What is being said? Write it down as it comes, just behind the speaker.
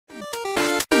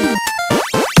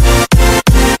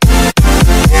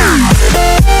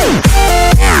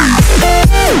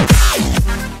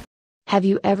Have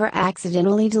you ever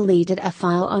accidentally deleted a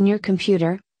file on your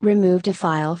computer, removed a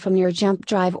file from your jump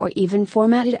drive, or even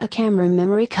formatted a camera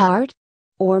memory card?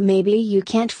 Or maybe you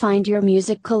can't find your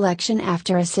music collection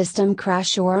after a system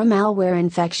crash or a malware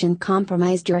infection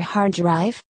compromised your hard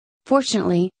drive?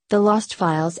 Fortunately, the lost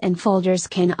files and folders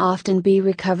can often be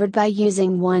recovered by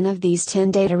using one of these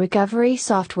 10 data recovery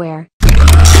software.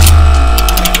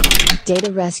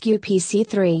 Data Rescue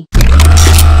PC3,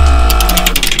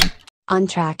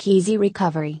 Ontrack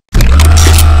EasyRecovery,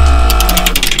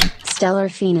 Stellar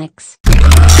Phoenix,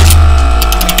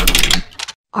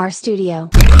 RStudio,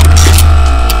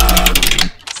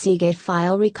 Seagate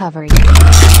File Recovery,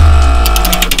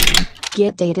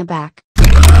 GetDataBack,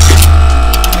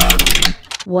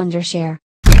 Wondershare,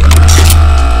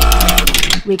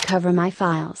 Recover My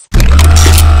Files,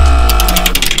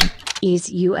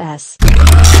 EaseUS,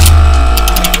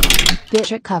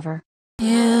 BitRecover.